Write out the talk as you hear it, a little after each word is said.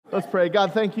Let's pray.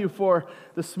 God, thank you for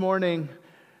this morning,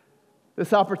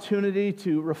 this opportunity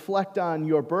to reflect on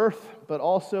your birth, but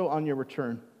also on your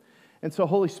return. And so,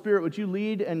 Holy Spirit, would you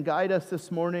lead and guide us this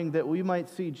morning that we might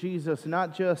see Jesus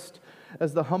not just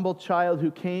as the humble child who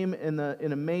came in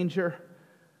a manger,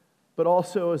 but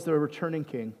also as the returning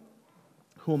King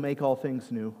who will make all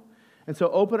things new. And so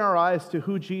open our eyes to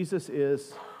who Jesus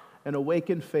is and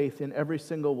awaken faith in every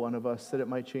single one of us that it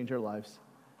might change our lives.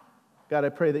 God, I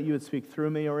pray that you would speak through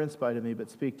me or in spite of me, but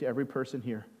speak to every person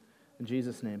here. In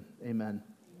Jesus' name, amen.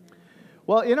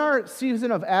 Well, in our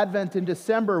season of Advent in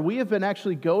December, we have been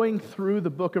actually going through the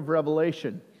book of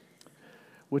Revelation,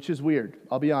 which is weird,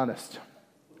 I'll be honest.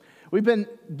 We've been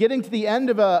getting to the end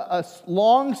of a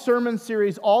long sermon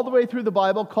series all the way through the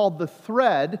Bible called The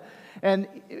Thread, and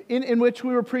in which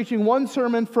we were preaching one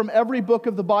sermon from every book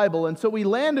of the Bible. And so we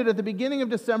landed at the beginning of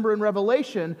December in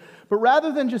Revelation, but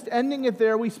rather than just ending it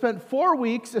there, we spent 4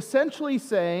 weeks essentially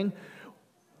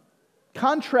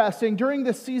contrasting during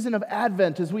this season of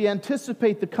Advent as we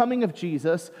anticipate the coming of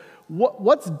Jesus,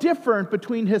 what's different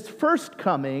between his first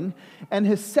coming and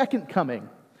his second coming.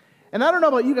 And I don't know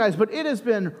about you guys, but it has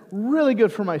been really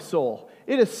good for my soul.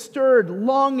 It has stirred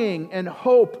longing and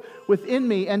hope within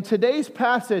me. And today's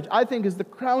passage, I think, is the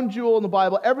crown jewel in the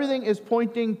Bible. Everything is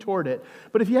pointing toward it.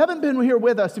 But if you haven't been here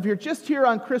with us, if you're just here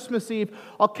on Christmas Eve,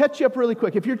 I'll catch you up really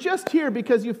quick. If you're just here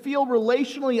because you feel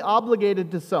relationally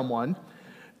obligated to someone,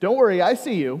 don't worry, I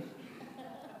see you.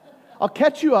 I'll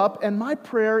catch you up, and my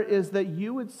prayer is that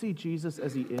you would see Jesus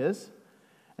as he is,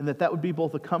 and that would be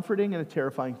both a comforting and a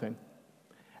terrifying thing,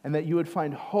 and that you would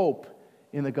find hope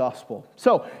in the gospel.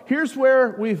 So here's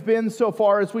where we've been so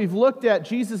far as we've looked at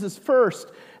Jesus' first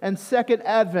and second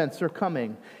advents are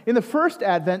coming. In the first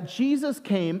advent, Jesus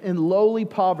came in lowly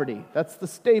poverty. That's the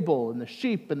stable and the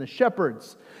sheep and the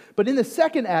shepherds. But in the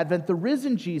second advent, the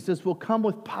risen Jesus will come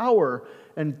with power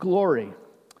and glory.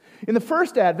 In the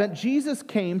first advent, Jesus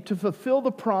came to fulfill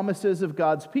the promises of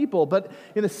God's people. But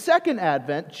in the second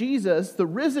advent, Jesus, the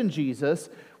risen Jesus,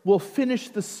 will finish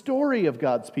the story of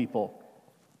God's people.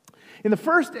 In the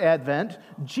first advent,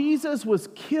 Jesus was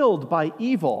killed by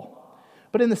evil.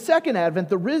 But in the second advent,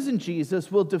 the risen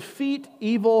Jesus will defeat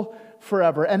evil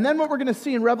forever. And then what we're going to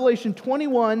see in Revelation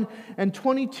 21 and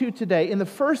 22 today, in the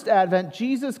first advent,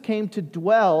 Jesus came to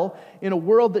dwell in a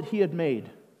world that he had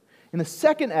made. In the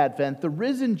second advent, the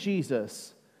risen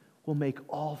Jesus will make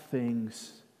all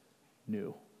things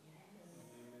new.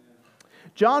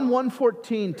 John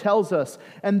 1:14 tells us,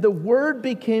 "And the Word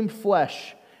became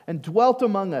flesh and dwelt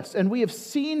among us, and we have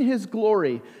seen his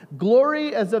glory,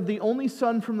 glory as of the only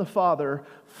Son from the Father,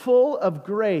 full of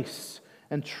grace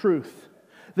and truth."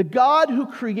 The God who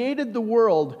created the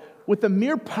world with the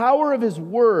mere power of his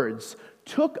words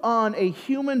took on a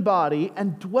human body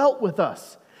and dwelt with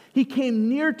us. He came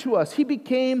near to us. He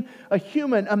became a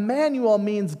human. Emmanuel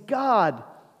means God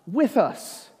with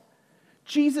us.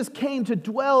 Jesus came to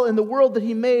dwell in the world that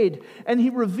he made, and he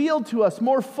revealed to us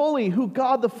more fully who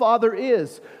God the Father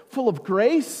is, full of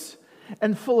grace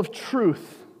and full of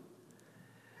truth.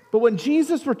 But when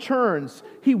Jesus returns,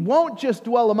 he won't just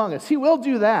dwell among us. He will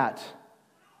do that.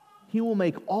 He will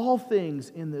make all things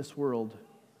in this world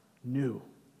new.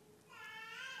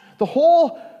 The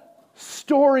whole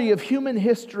story of human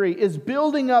history is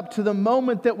building up to the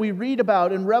moment that we read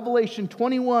about in Revelation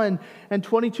 21 and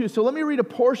 22. So let me read a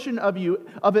portion of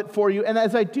it for you. And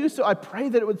as I do so, I pray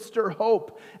that it would stir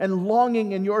hope and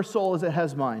longing in your soul as it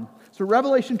has mine. So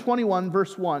Revelation 21,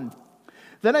 verse 1.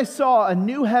 "Then I saw a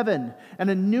new heaven and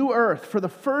a new earth, for the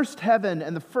first heaven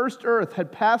and the first earth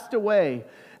had passed away,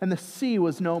 and the sea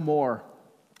was no more.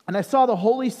 And I saw the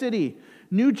holy city,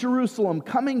 New Jerusalem,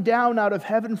 coming down out of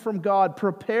heaven from God,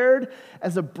 prepared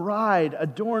as a bride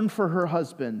adorned for her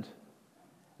husband.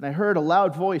 And I heard a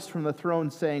loud voice from the throne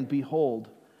saying, 'Behold,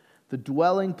 the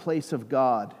dwelling place of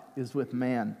God is with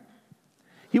man.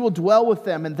 He will dwell with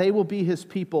them, and they will be his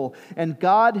people, and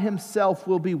God himself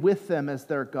will be with them as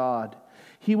their God.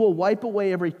 He will wipe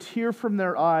away every tear from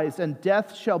their eyes, and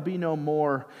death shall be no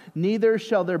more. Neither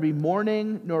shall there be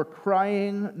mourning, nor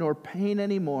crying, nor pain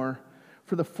anymore,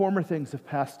 for the former things have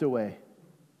passed away.'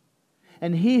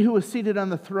 And he who was seated on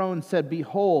the throne said,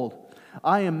 'Behold,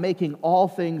 I am making all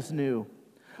things new.'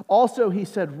 Also he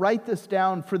said, 'Write this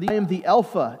down, for I am the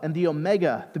Alpha and the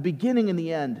Omega, the beginning and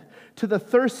the end. To the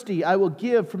thirsty I will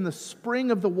give from the spring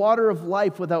of the water of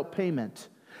life without payment.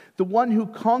 The one who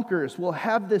conquers will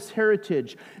have this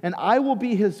heritage, and I will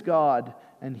be his God,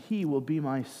 and he will be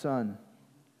my son.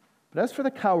 But as for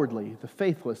the cowardly, the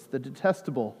faithless, the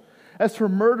detestable, as for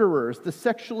murderers, the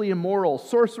sexually immoral,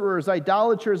 sorcerers,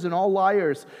 idolaters, and all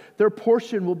liars, their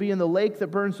portion will be in the lake that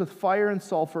burns with fire and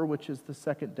sulfur, which is the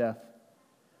second death.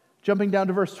 Jumping down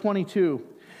to verse 22.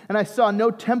 And I saw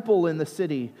no temple in the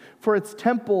city, for its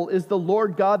temple is the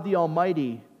Lord God the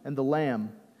Almighty and the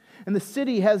Lamb. And the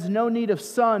city has no need of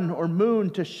sun or moon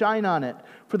to shine on it,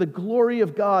 for the glory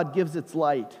of God gives its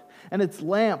light, and its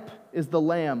lamp is the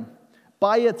Lamb.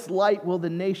 By its light will the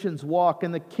nations walk,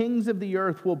 and the kings of the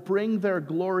earth will bring their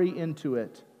glory into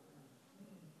it.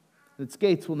 Its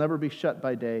gates will never be shut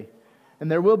by day,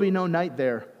 and there will be no night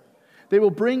there. They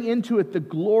will bring into it the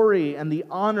glory and the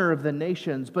honor of the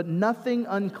nations, but nothing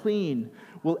unclean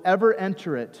will ever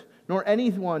enter it, nor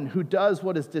anyone who does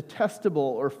what is detestable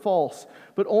or false,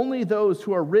 but only those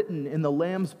who are written in the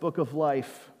Lamb's book of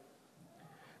life.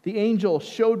 The angel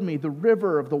showed me the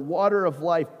river of the water of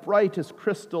life, bright as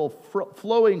crystal,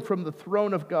 flowing from the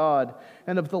throne of God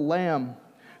and of the Lamb.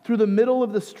 Through the middle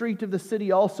of the street of the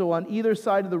city also, on either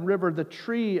side of the river, the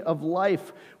tree of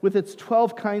life with its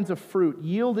 12 kinds of fruit,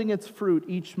 yielding its fruit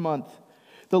each month.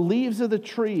 The leaves of the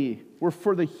tree were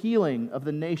for the healing of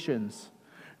the nations.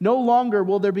 No longer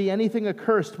will there be anything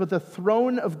accursed, but the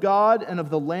throne of God and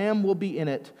of the Lamb will be in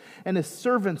it, and his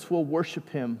servants will worship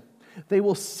him. They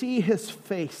will see his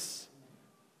face,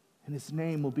 and his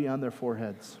name will be on their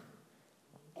foreheads.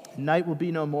 Night will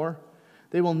be no more.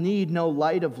 They will need no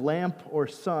light of lamp or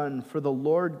sun, for the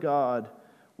Lord God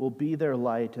will be their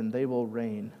light, and they will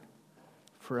reign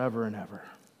forever and ever.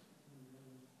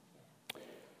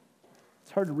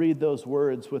 It's hard to read those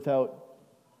words without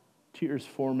tears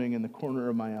forming in the corner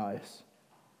of my eyes.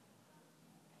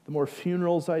 The more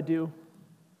funerals I do,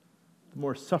 the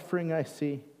more suffering I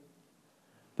see,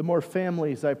 the more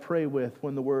families I pray with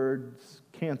when the words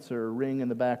cancer ring in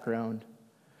the background,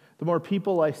 the more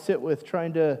people I sit with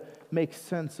trying to make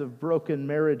sense of broken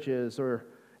marriages or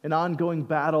an ongoing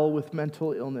battle with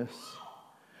mental illness,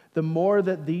 the more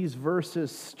that these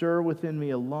verses stir within me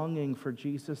a longing for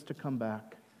Jesus to come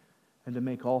back and to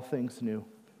make all things new.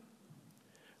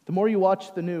 The more you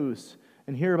watch the news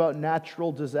and hear about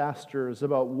natural disasters,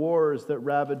 about wars that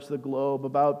ravage the globe,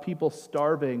 about people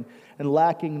starving and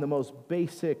lacking the most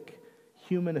basic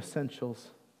human essentials,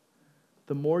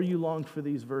 the more you long for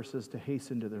these verses to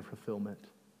hasten to their fulfillment.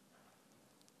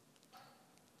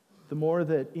 The more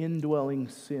that indwelling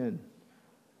sin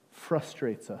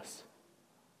frustrates us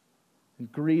and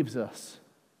grieves us,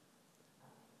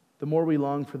 the more we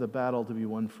long for the battle to be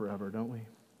won forever, don't we?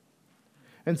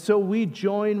 And so we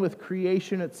join with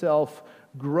creation itself,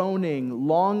 groaning,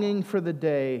 longing for the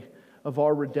day of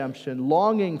our redemption,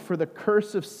 longing for the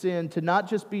curse of sin to not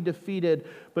just be defeated,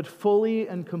 but fully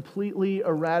and completely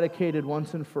eradicated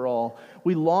once and for all.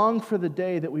 We long for the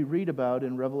day that we read about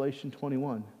in Revelation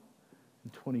 21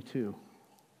 and 22.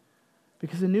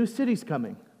 Because a new city's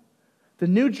coming. The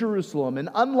New Jerusalem, and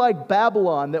unlike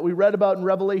Babylon that we read about in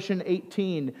Revelation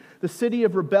 18, the city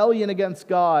of rebellion against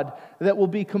God that will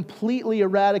be completely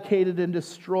eradicated and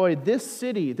destroyed, this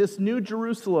city, this New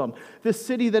Jerusalem, this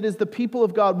city that is the people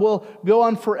of God, will go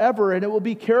on forever, and it will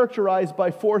be characterized by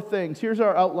four things. Here's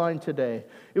our outline today.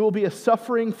 It will be a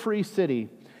suffering-free city.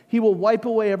 He will wipe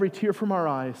away every tear from our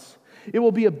eyes. It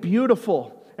will be a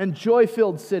beautiful and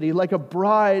joy-filled city, like a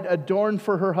bride adorned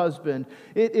for her husband.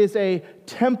 It is a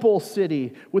temple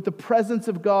city with the presence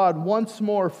of God once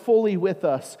more fully with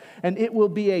us. And it will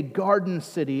be a garden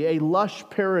city, a lush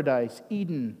paradise,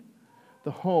 Eden, the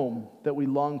home that we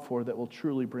long for that will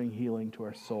truly bring healing to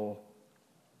our soul.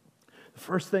 The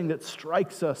first thing that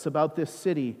strikes us about this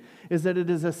city is that it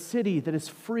is a city that is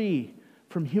free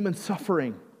from human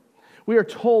suffering. We are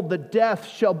told that death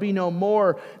shall be no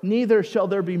more, neither shall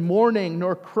there be mourning,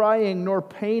 nor crying, nor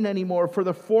pain anymore, for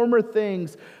the former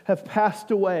things have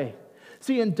passed away.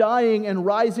 See, in dying and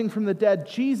rising from the dead,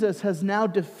 Jesus has now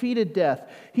defeated death.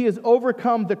 He has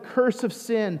overcome the curse of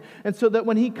sin, and so that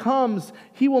when He comes,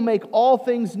 He will make all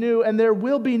things new, and there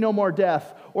will be no more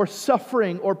death or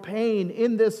suffering or pain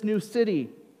in this new city.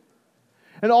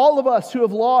 And all of us who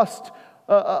have lost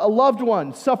a loved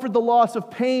one, suffered the loss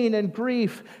of pain and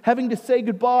grief, having to say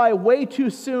goodbye way too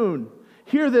soon,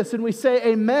 hear this and we say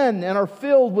amen and are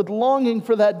filled with longing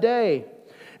for that day.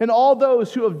 And all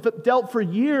those who have dealt for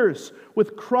years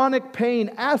with chronic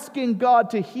pain, asking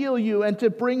God to heal you and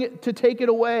to take it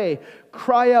away,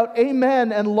 cry out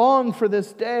amen and long for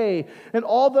this day. And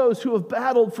all those who have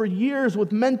battled for years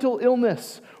with mental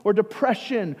illness or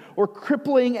depression or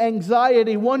crippling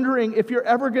anxiety, wondering if you're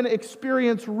ever going to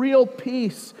experience real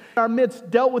peace. In our midst,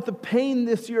 dealt with the pain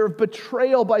this year of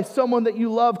betrayal by someone that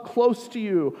you love close to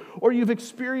you, or you've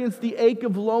experienced the ache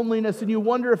of loneliness and you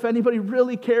wonder if anybody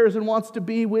really cares and wants to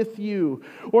be with you,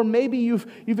 or maybe you've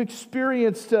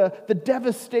experienced the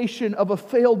devastation of a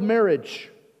failed marriage.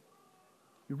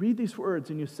 You read these words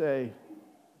and you say,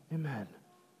 amen.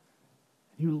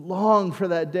 You long for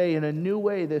that day in a new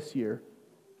way this year.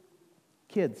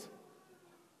 Kids,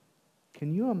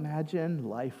 can you imagine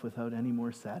life without any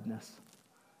more sadness?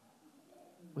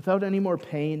 Without any more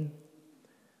pain?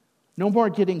 No more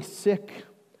getting sick?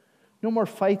 No more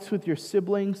fights with your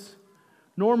siblings?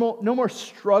 No more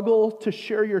struggle to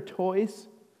share your toys?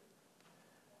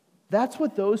 That's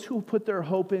what those who put their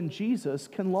hope in Jesus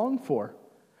can long for.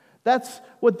 That's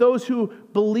what those who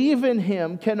believe in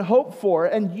Him can hope for.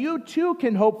 And you too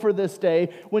can hope for this day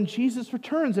when Jesus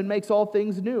returns and makes all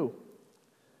things new.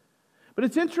 But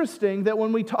it's interesting that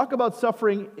when we talk about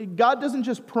suffering, God doesn't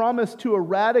just promise to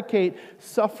eradicate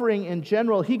suffering in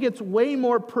general. He gets way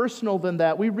more personal than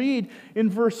that. We read in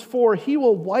verse 4, He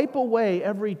will wipe away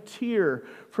every tear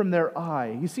from their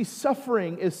eye. You see,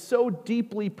 suffering is so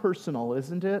deeply personal,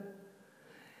 isn't it?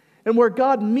 And where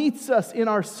God meets us in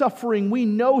our suffering, we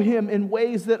know Him in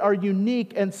ways that are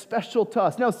unique and special to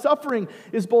us. Now, suffering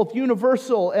is both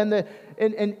universal and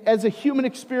as a human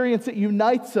experience, it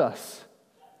unites us.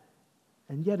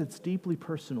 And yet it's deeply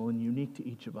personal and unique to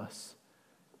each of us.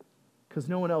 Because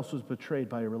no one else was betrayed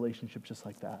by a relationship just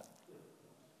like that.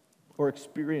 Or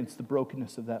experienced the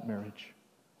brokenness of that marriage.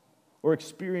 Or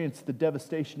experienced the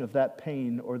devastation of that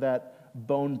pain or that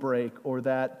bone break or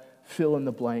that fill in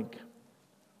the blank.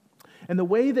 And the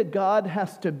way that God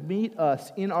has to meet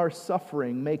us in our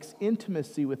suffering makes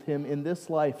intimacy with Him in this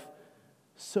life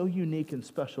so unique and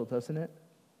special, doesn't it?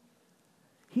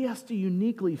 He has to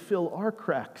uniquely fill our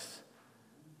cracks.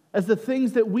 As the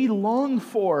things that we long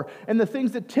for and the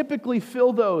things that typically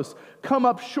fill those come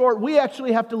up short, we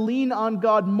actually have to lean on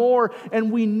God more,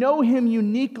 and we know Him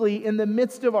uniquely in the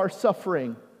midst of our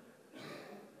suffering.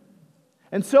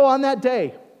 And so on that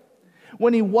day,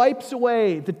 when He wipes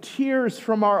away the tears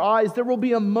from our eyes, there will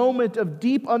be a moment of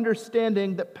deep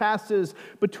understanding that passes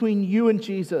between you and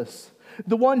Jesus.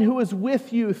 The one who is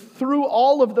with you through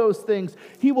all of those things.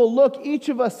 He will look each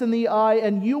of us in the eye,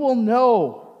 and you will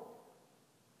know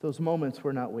those moments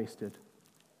were not wasted,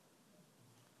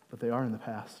 but they are in the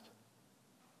past.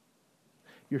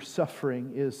 Your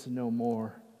suffering is no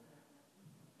more,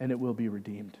 and it will be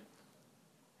redeemed.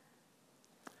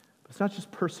 But it's not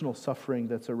just personal suffering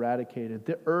that's eradicated.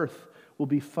 The earth will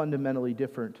be fundamentally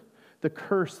different. The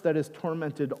curse that has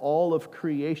tormented all of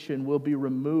creation will be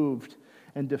removed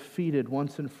and defeated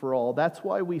once and for all. That's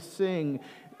why we sing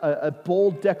a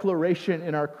bold declaration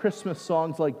in our Christmas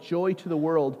songs like Joy to the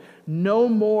World. No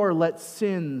more let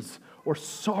sins or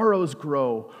sorrows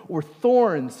grow or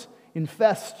thorns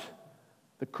infest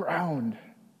the ground.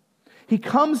 He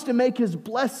comes to make His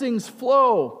blessings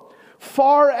flow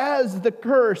far as the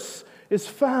curse is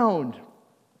found.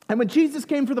 And when Jesus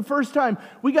came for the first time,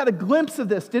 we got a glimpse of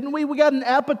this, didn't we? We got an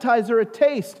appetizer, a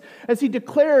taste, as He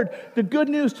declared the good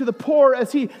news to the poor,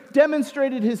 as He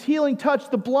demonstrated His healing touch.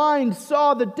 The blind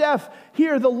saw, the deaf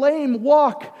hear, the lame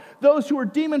walk. Those who were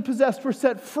demon-possessed were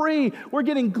set free. We're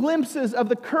getting glimpses of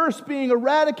the curse being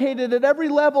eradicated at every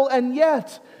level, and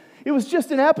yet it was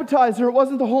just an appetizer. It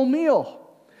wasn't the whole meal.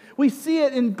 We see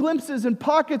it in glimpses and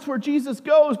pockets where Jesus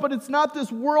goes, but it's not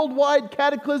this worldwide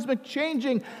cataclysmic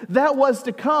changing that was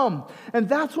to come. And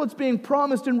that's what's being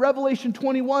promised in Revelation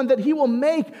 21, that He will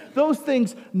make those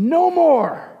things no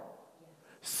more.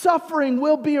 Suffering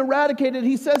will be eradicated.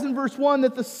 He says in verse 1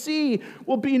 that the sea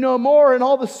will be no more, and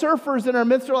all the surfers in our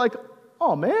midst are like,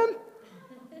 oh man.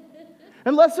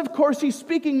 Unless, of course, He's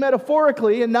speaking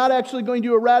metaphorically and not actually going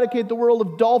to eradicate the world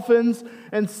of dolphins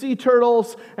and sea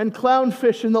turtles and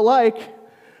clownfish and the like.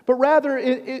 But rather,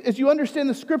 as you understand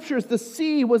the Scriptures, the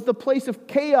sea was the place of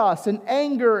chaos and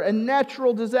anger and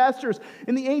natural disasters.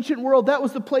 In the ancient world, that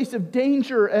was the place of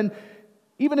danger. And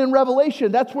even in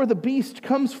Revelation, that's where the beast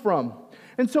comes from.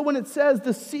 And so when it says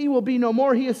the sea will be no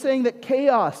more, He is saying that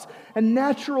chaos and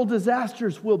natural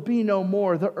disasters will be no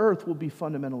more. The earth will be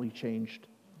fundamentally changed.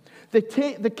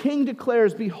 The king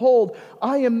declares, behold,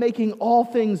 I am making all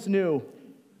things new.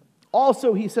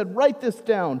 Also, He said, write this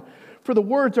down, for the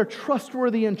words are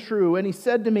trustworthy and true. And He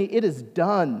said to me, it is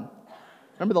done.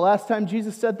 Remember the last time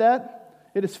Jesus said that?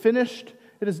 It is finished.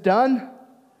 It is done.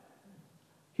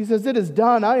 He says, it is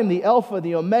done. I am the Alpha,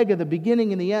 the Omega, the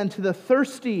beginning and the end. To the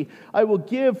thirsty I will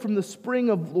give from the spring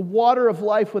of the water of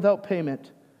life without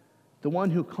payment. The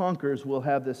one who conquers will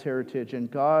have this heritage, and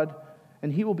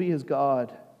He will be his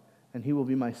God, and he will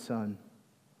be my son.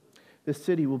 This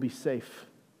city will be safe,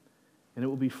 and it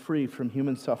will be free from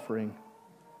human suffering,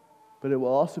 but it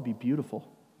will also be beautiful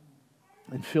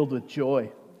and filled with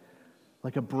joy,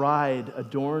 like a bride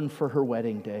adorned for her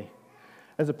wedding day.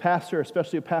 As a pastor,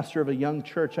 especially a pastor of a young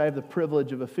church, I have the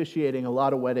privilege of officiating a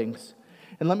lot of weddings.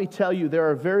 And let me tell you, there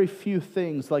are very few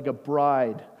things like a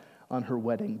bride on her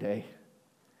wedding day.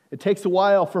 It takes a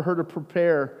while for her to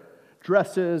prepare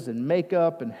dresses and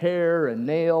makeup and hair and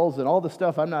nails and all the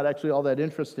stuff I'm not actually all that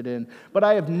interested in. But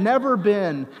I have never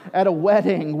been at a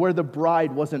wedding where the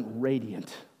bride wasn't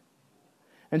radiant.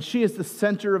 And she is the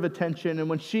center of attention. And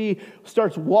when she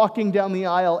starts walking down the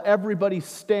aisle, everybody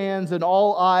stands and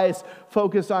all eyes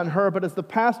focus on her. But as the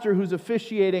pastor who's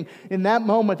officiating, in that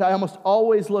moment, I almost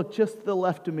always look just to the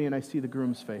left of me and I see the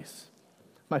groom's face.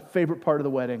 My favorite part of the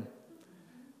wedding.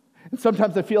 And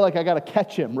sometimes I feel like I got to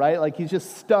catch him, right? Like he's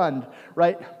just stunned,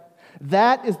 right?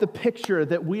 That is the picture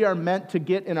that we are meant to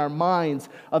get in our minds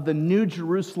of the New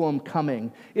Jerusalem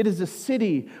coming. It is a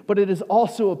city, but it is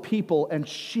also a people, and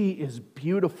she is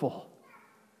beautiful.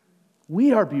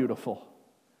 We are beautiful.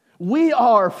 We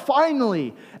are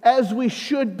finally as we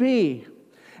should be.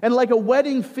 And like a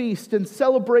wedding feast and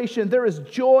celebration, there is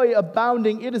joy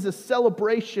abounding. It is a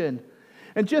celebration.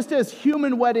 And just as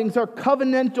human weddings are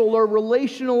covenantal or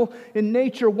relational in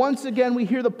nature, once again we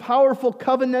hear the powerful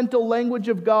covenantal language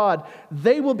of God.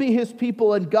 They will be His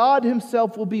people, and God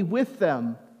Himself will be with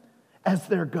them as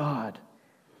their God.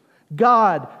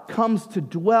 God comes to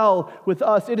dwell with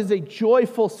us. It is a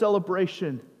joyful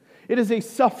celebration. It is a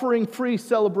suffering-free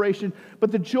celebration.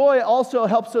 But the joy also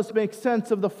helps us make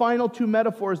sense of the final two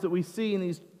metaphors that we see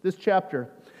in this chapter.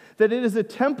 That it is a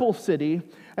temple city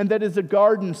and that is a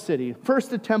garden city. First,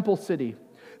 the temple city.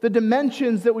 The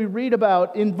dimensions that we read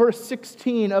about in verse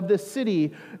 16 of this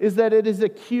city is that it is a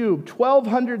cube,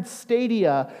 1,200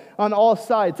 stadia on all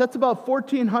sides. That's about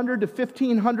 1,400 to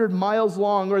 1,500 miles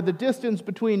long, or the distance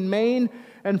between Maine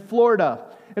and Florida.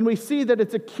 And we see that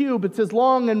it's a cube. It's as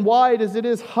long and wide as it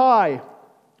is high,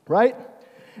 right?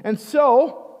 And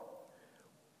so,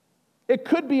 it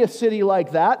could be a city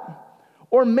like that.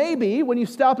 Or maybe when you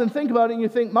stop and think about it and you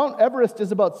think Mount Everest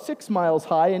is about 6 miles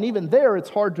high, and even there it's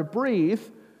hard to breathe,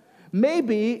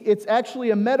 maybe it's actually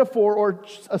a metaphor or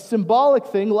a symbolic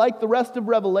thing like the rest of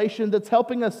Revelation that's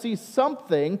helping us see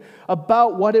something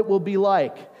about what it will be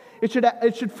like. It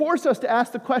should force us to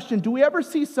ask the question, do we ever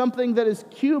see something that is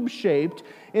cube-shaped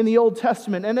in the Old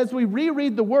Testament? And as we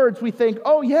reread the words, we think,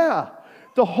 oh yeah,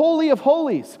 the Holy of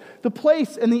Holies, the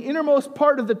place in the innermost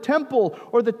part of the temple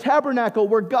or the tabernacle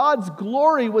where God's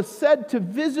glory was said to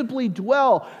visibly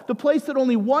dwell, the place that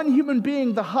only one human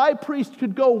being, the high priest,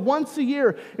 could go once a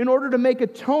year in order to make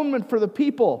atonement for the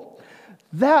people.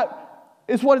 That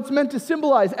is what it's meant to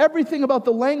symbolize. Everything about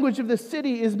the language of the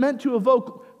city is meant to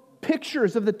evoke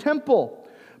pictures of the temple.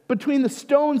 Between the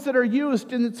stones that are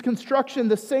used in its construction,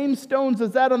 the same stones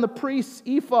as that on the priest's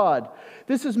ephod.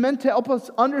 This is meant to help us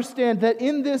understand that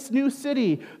in this new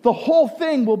city, the whole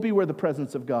thing will be where the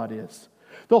presence of God is.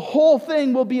 The whole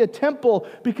thing will be a temple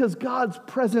because God's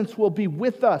presence will be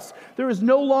with us. There is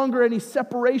no longer any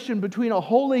separation between a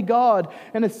holy God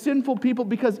and a sinful people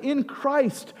because in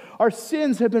Christ, our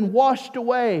sins have been washed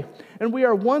away and we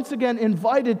are once again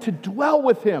invited to dwell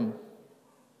with Him.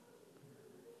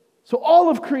 So all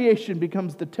of creation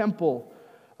becomes the temple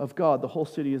of God. The whole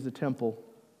city is a temple.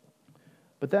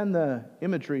 But then the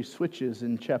imagery switches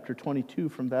in chapter 22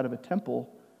 from that of a temple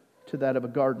to that of a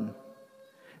garden.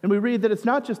 And we read that it's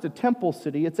not just a temple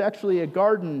city, it's actually a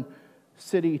garden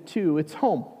city too. It's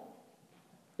home.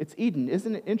 It's Eden.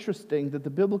 Isn't it interesting that the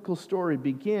biblical story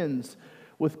begins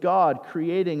with God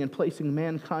creating and placing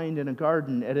mankind in a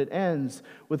garden, and it ends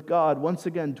with God once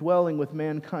again dwelling with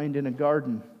mankind in a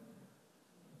garden?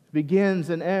 Begins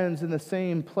and ends in the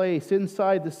same place.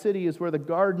 Inside the city is where the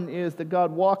garden is, that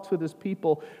God walks with His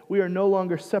people. We are no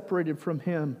longer separated from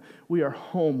Him. We are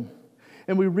home.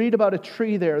 And we read about a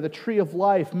tree there, the tree of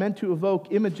life, meant to evoke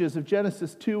images of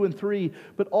Genesis 2 and 3,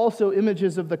 but also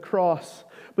images of the cross.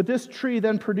 But this tree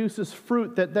then produces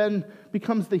fruit that then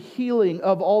becomes the healing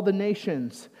of all the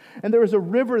nations. And there is a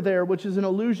river there, which is an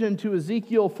allusion to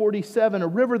Ezekiel 47, a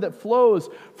river that flows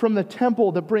from the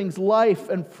temple that brings life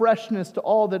and freshness to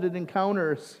all that it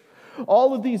encounters.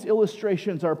 All of these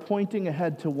illustrations are pointing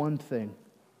ahead to one thing.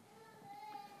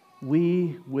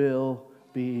 We will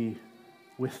be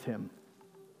with Him.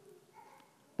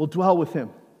 We'll dwell with Him.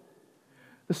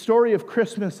 The story of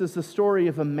Christmas is the story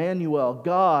of Emmanuel,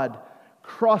 God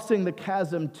crossing the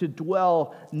chasm to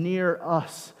dwell near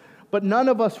us. But none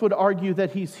of us would argue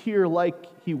that He's here like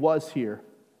He was here.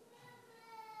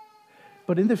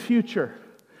 But in the future,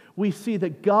 we see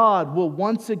that God will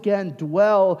once again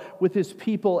dwell with His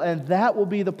people, and that will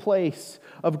be the place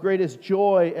of greatest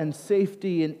joy and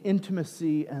safety and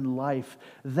intimacy and life.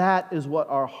 That is what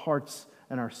our hearts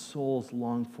and our souls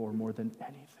long for more than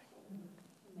anything.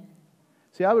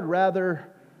 See, I would rather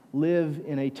live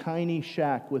in a tiny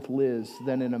shack with Liz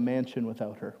than in a mansion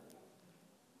without her.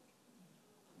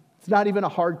 It's not even a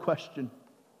hard question,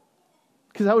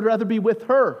 because I would rather be with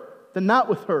her. than not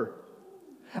with her.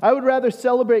 I would rather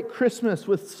celebrate Christmas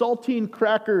with saltine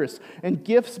crackers and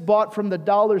gifts bought from the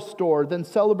dollar store than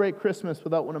celebrate Christmas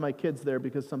without one of my kids there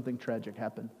because something tragic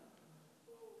happened.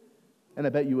 And I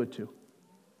bet you would too.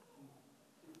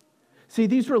 See,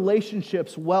 these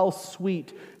relationships, while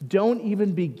sweet, don't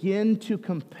even begin to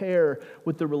compare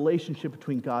with the relationship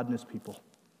between God and His people.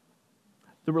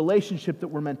 The relationship that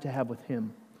we're meant to have with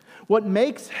Him. What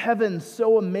makes heaven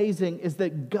so amazing is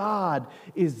that God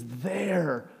is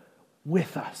there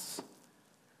with us.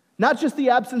 Not just the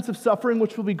absence of suffering,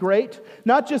 which will be great.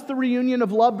 Not just the reunion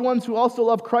of loved ones who also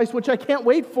love Christ, which I can't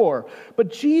wait for.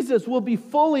 But Jesus will be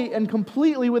fully and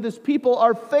completely with His people.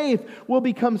 Our faith will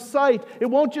become sight. It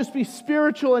won't just be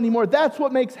spiritual anymore. That's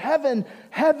what makes heaven,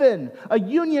 heaven. A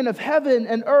union of heaven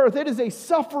and earth. It is a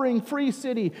suffering-free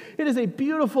city. It is a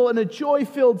beautiful and a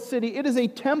joy-filled city. It is a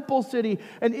temple city.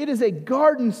 And it is a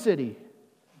garden city.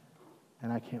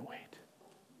 And I can't wait.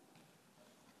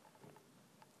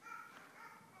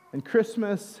 And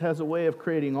Christmas has a way of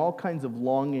creating all kinds of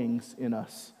longings in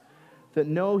us that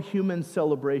no human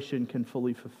celebration can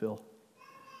fully fulfill.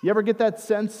 You ever get that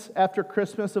sense after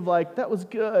Christmas of like, that was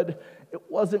good, it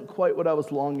wasn't quite what I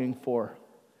was longing for?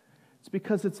 It's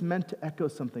because it's meant to echo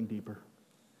something deeper.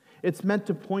 It's meant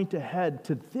to point ahead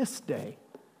to this day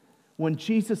when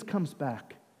Jesus comes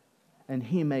back and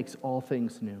He makes all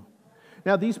things new.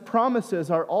 Now, these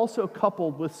promises are also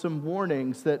coupled with some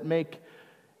warnings that make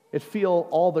it feel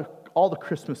all the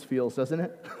Christmas feels, doesn't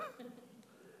it?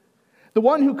 The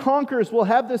one who conquers will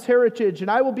have this heritage, and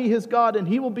I will be his God, and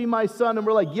he will be my son. And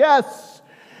we're like, yes!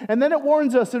 And then it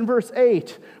warns us in verse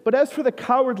 8, but as for the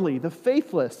cowardly, the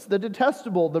faithless, the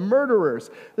detestable, the murderers,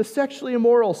 the sexually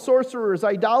immoral, sorcerers,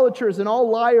 idolaters, and all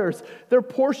liars, their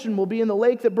portion will be in the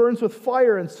lake that burns with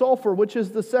fire and sulfur, which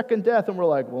is the second death. And we're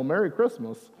like, well, Merry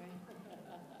Christmas.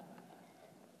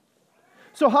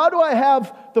 So how do I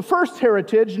have the first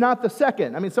heritage, not the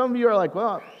second? I mean, some of you are like,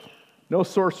 well, no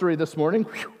sorcery this morning,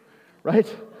 right?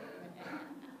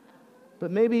 But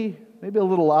maybe a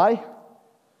little lie.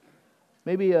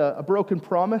 Maybe a broken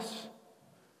promise.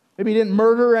 Maybe you didn't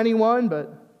murder anyone,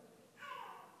 but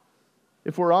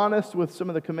if we're honest with some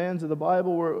of the commands of the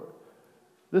Bible,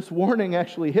 this warning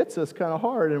actually hits us kind of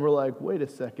hard, and we're like, wait a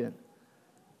second.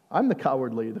 I'm the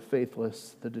cowardly, the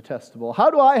faithless, the detestable.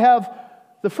 How do I have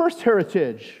the first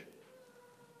heritage?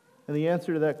 And the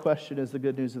answer to that question is the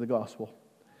good news of the gospel.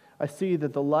 I see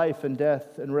that the life and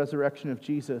death and resurrection of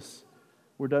Jesus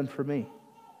were done for me.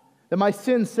 That my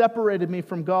sin separated me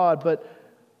from God, but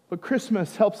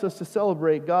Christmas helps us to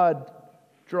celebrate God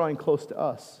drawing close to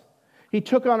us. He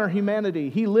took on our humanity.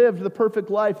 He lived the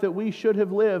perfect life that we should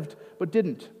have lived, but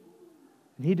didn't.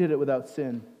 And He did it without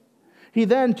sin. He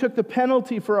then took the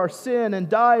penalty for our sin and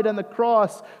died on the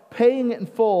cross, paying it in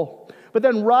full. But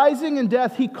then rising in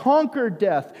death, He conquered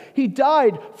death. He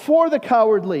died for the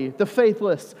cowardly, the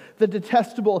faithless, the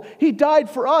detestable. He died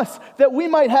for us that we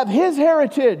might have His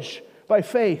heritage by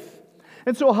faith.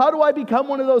 And so how do I become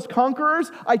one of those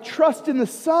conquerors? I trust in the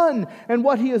Son and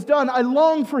what He has done. I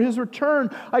long for His return.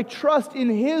 I trust in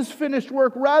His finished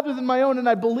work rather than my own, and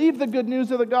I believe the good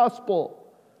news of the gospel.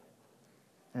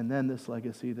 And then this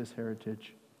legacy, this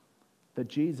heritage that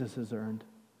Jesus has earned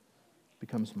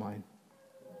becomes mine.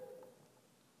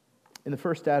 In the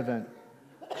first advent,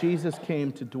 Jesus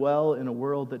came to dwell in a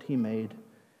world that He made.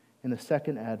 In the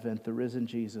second advent, the risen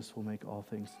Jesus will make all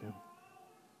things new.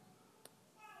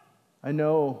 I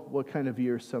know what kind of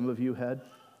year some of you had.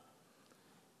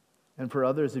 And for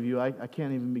others of you, I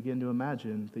can't even begin to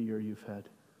imagine the year you've had.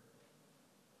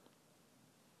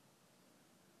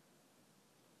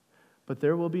 But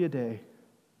there will be a day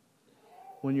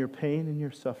when your pain and your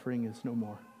suffering is no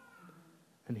more.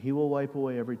 And He will wipe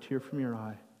away every tear from your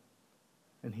eye.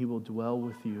 And He will dwell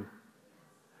with you.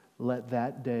 Let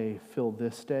that day fill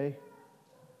this day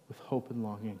with hope and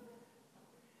longing.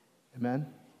 Amen?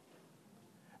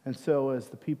 And so as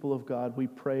the people of God, we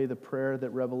pray the prayer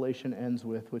that Revelation ends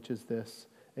with, which is this: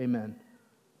 Amen.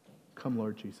 Come,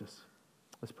 Lord Jesus.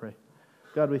 Let's pray.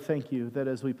 God, we thank You that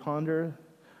as we ponder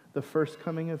the first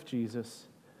coming of Jesus,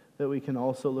 that we can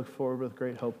also look forward with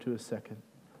great hope to His second.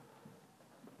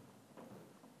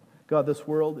 God, this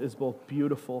world is both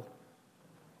beautiful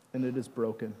and it is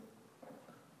broken.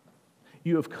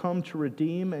 You have come to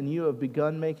redeem, and You have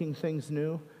begun making things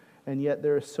new, and yet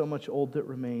there is so much old that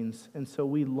remains. And so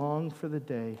we long for the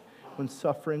day when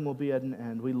suffering will be at an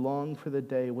end. We long for the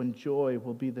day when joy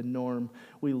will be the norm.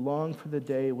 We long for the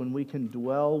day when we can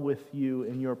dwell with You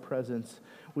in Your presence.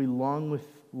 We long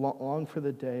for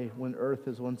the day when earth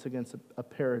is once again a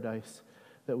paradise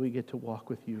that we get to walk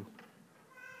with You.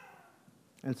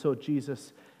 And so,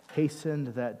 Jesus, hastened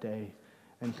that day.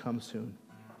 and come soon.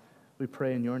 We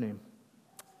pray in your name.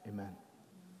 Amen.